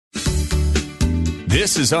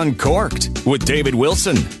This is Uncorked with David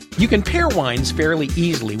Wilson. You can pair wines fairly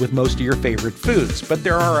easily with most of your favorite foods, but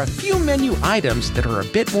there are a few menu items that are a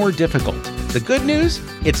bit more difficult. The good news?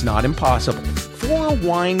 It's not impossible. 4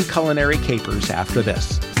 wine culinary capers after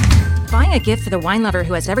this. Buying a gift for the wine lover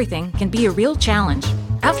who has everything can be a real challenge.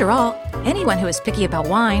 After all, anyone who is picky about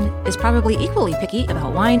wine is probably equally picky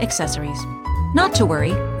about wine accessories. Not to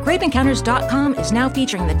worry, GrapeEncounters.com is now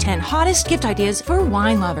featuring the 10 hottest gift ideas for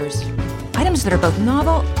wine lovers. Items that are both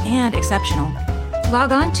novel and exceptional.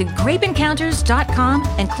 Log on to GrapeEncounters.com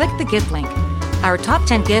and click the gift link. Our top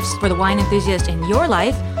 10 gifts for the wine enthusiast in your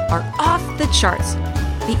life are off the charts.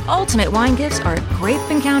 The ultimate wine gifts are at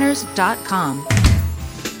GrapeEncounters.com.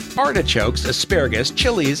 Artichokes, asparagus,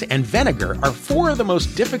 chilies, and vinegar are 4 of the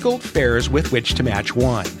most difficult fairs with which to match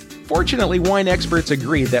wine. Fortunately, wine experts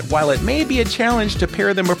agree that while it may be a challenge to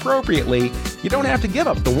pair them appropriately, you don't have to give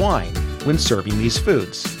up the wine when serving these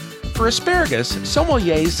foods. For asparagus,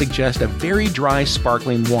 sommeliers suggest a very dry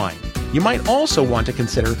sparkling wine. You might also want to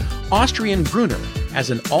consider Austrian Gruner as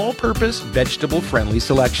an all-purpose, vegetable-friendly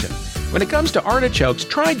selection. When it comes to artichokes,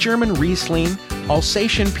 try German Riesling,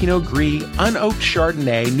 Alsatian Pinot Gris, unoaked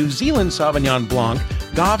Chardonnay, New Zealand Sauvignon Blanc,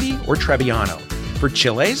 Gavi, or Trebbiano. For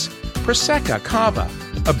chilies, Prosecco, Cava,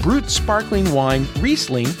 a Brut sparkling wine,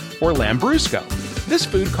 Riesling, or Lambrusco. This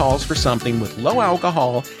food calls for something with low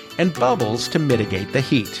alcohol and bubbles to mitigate the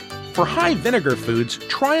heat. For high vinegar foods,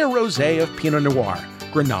 try a rosé of Pinot Noir,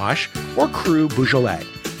 Grenache, or Cru Beaujolais.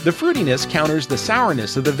 The fruitiness counters the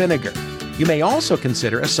sourness of the vinegar. You may also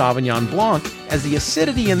consider a Sauvignon Blanc, as the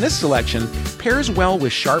acidity in this selection pairs well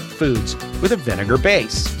with sharp foods with a vinegar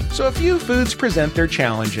base. So a few foods present their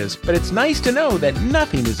challenges, but it's nice to know that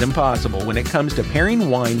nothing is impossible when it comes to pairing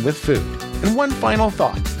wine with food. And one final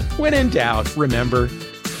thought. When in doubt, remember,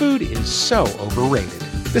 food is so overrated.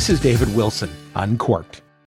 This is David Wilson, Uncorked.